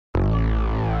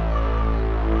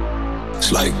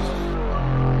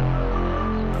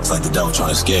It's like the devil trying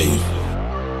to scare you.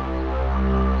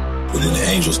 But then the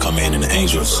angels come in, and the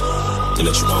angels, they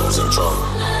let you know who's in trouble.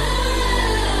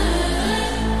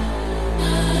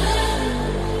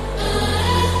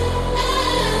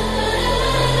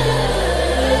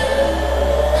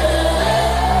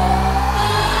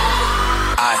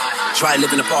 Tried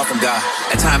living apart from God.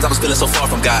 At times I was feeling so far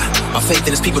from God. My faith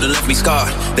in his people that left me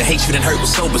scarred. The hatred and hurt was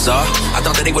so bizarre. I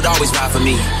thought that they would always ride for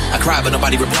me. I cried but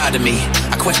nobody replied to me.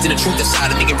 I questioned the truth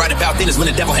inside of me, and right about then is when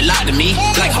the devil had lied to me.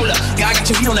 Like, hold up, God got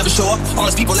you, he don't ever show up. All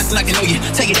those people acting like they know you.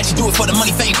 Tell you that you do it for the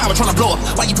money, fame, power, trying to blow up.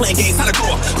 Why you playing games, how to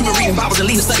grow up? You been reading Bibles and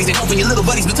leading studies and helping your little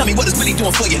buddies, but tell me what it's really doing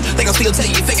for you. They gon' still tell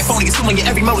you you're fake and phony, it's someone your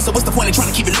every moment, so what's the point in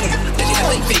trying to keep it loyal? Then you have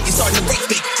fake faith, you're starting to break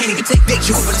faith. Can't even take bait,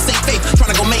 you hoping to save faith.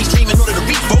 Trying to go mainstream in order to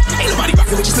reach folk. Ain't nobody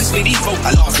rocking with you, especially these folk.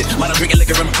 I lost it, man, I'm drinking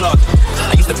liquor and plug.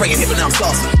 I used to pray and hit, but now I'm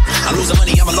saucy. I'm losing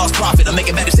money, I'm a lost prophet. I'm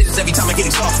making bad decisions every time I get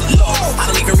exhausted. Lord, I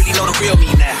don't even really know the real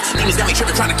me now. Demons got me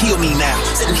tripping, trying to kill me now.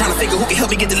 Sitting trying to figure who can help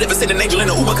me get delivered. Send an angel in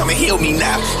the Uber, come and heal me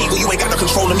now. Evil, you ain't got no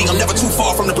control of me. I'm never too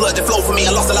far from the blood that flowed for me.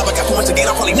 I lost a lot, but got too much again.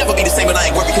 I'll probably never be the same, but I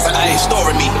ain't worried because I know it's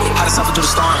storing me. How to suffer through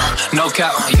the storm, no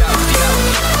cap.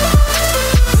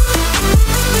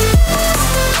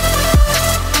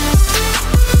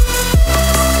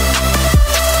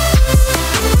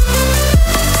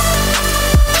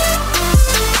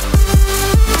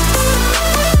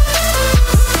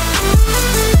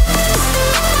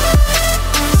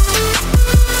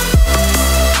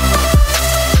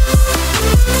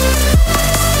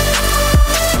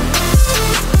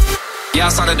 Yeah, I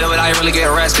started to do it, I ain't really get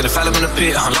rest. Could've fell him in the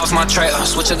pit, I lost my track.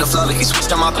 Switch up the flow like he switched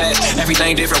on my path.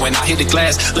 Everything different when I hit the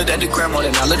glass. Looked at the gram on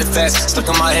it, I lit it fast. Stuck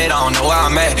in my head, I don't know where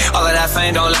I'm at. All of that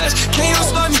fame don't last. Can you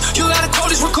explain me? You gotta quote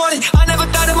this recording. I never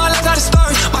thought in my life got a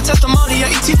story. My testimony,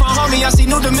 yeah, ET from homie. I see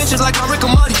new dimensions like I'm Rick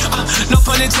and Morty. No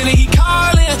pun intended, he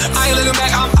calling. I ain't looking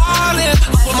back, I'm all in.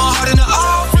 I put my heart in the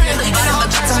offering.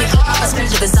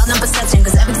 It's all in perception,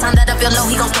 cause every time that I feel low,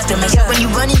 he gon' step to me. Yeah, when you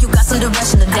running, you got some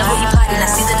direction. The devil, he plotting, I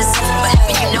see the deception. But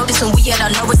haven't you noticed when we at our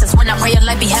lowest, that's when I pray a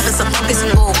life be having some focus.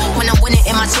 Ooh, when I'm winning,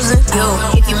 am I choosing? Yo,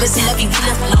 if you listen up, you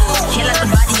feelin'. Heal like the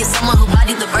body is someone who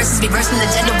bodied the verses. Reversing the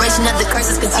generation of the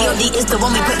curses, cause T.O.D. is the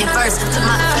one we put in first. Took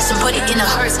my flesh and put it in a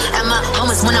hearse. At my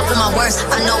moments when I feel my worst,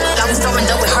 I know God was throwing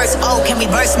though it hurts. Oh, can we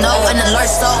verse? No, an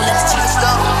alert soul, let's cheers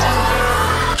go.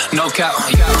 No cap,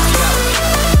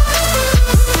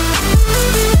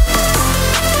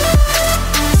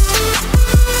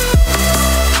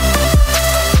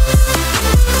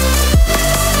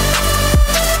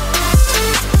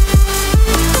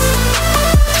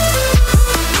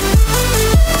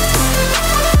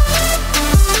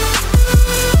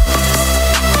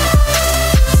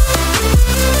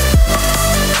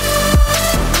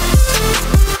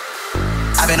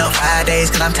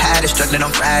 Cause I'm tired of struggling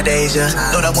on Fridays, yeah.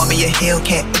 Know that want me a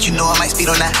Hellcat, but you know I might speed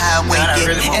on that highway,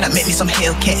 yeah. And I met me some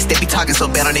Hellcats, they be talking so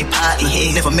bad on they potty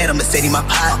head. Never met a Mercedes, my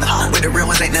partner. With the real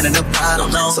ones ain't none of the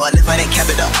problem, no. So I live on that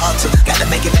capital altar. Gotta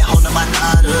make it back home to my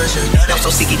daughters, yeah. I'm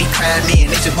so sick of these crying men,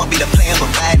 they just want me to play them,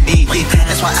 but I did, yeah.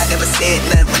 That's why I never said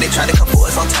nothing when they try to come for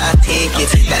us on top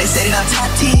tickets. Now they said it on top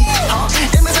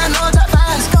 10. Them is I know I'm top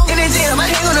 5. In the gym, I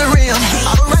hang on the rim.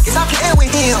 All the Rockets, I'm playing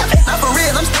with him. Not for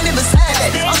real, I'm standing beside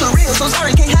that. I'm so real, so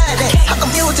sorry, can't hide that. How come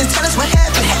you just tell us what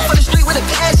happened? For the street with a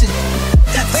passion.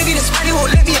 Maybe this party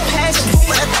won't let me a passion.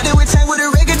 But I thought it would change with a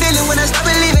regular dealing. When I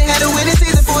stopped believing, had a winning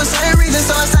season for a certain reason.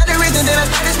 So I started reason, then I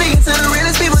started speaking to the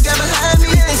realest people got behind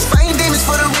me. Yeah, it's fighting demons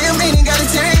for the real meaning. Got a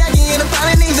teriyaki in the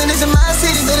Polynesian. This is my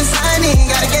city, better sign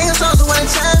in. Got a gang of songs who wanna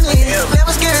chime in.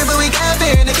 Never scared, but we got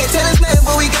fear. They can't tell us nothing,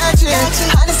 but we got you.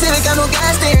 Honda Civic, got no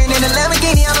guy staring. In the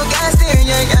Lamborghini, I no guy staring.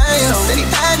 Yeah, yeah, yeah. City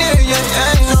pioneer, yeah,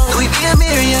 yeah, yeah. We be a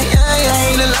mirror, yeah, yeah, yeah.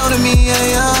 Ain't alone to me,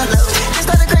 yeah, yeah. They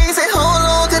started crazy, hold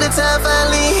on to the time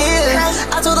finally here.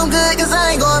 I told them good, cause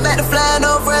I ain't going back to flying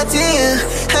no frontier.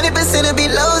 100% to be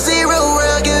low, 0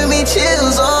 world giving me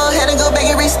chills. Oh, had to go back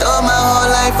and restore my whole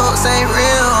life, folks ain't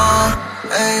real.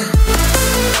 Hey.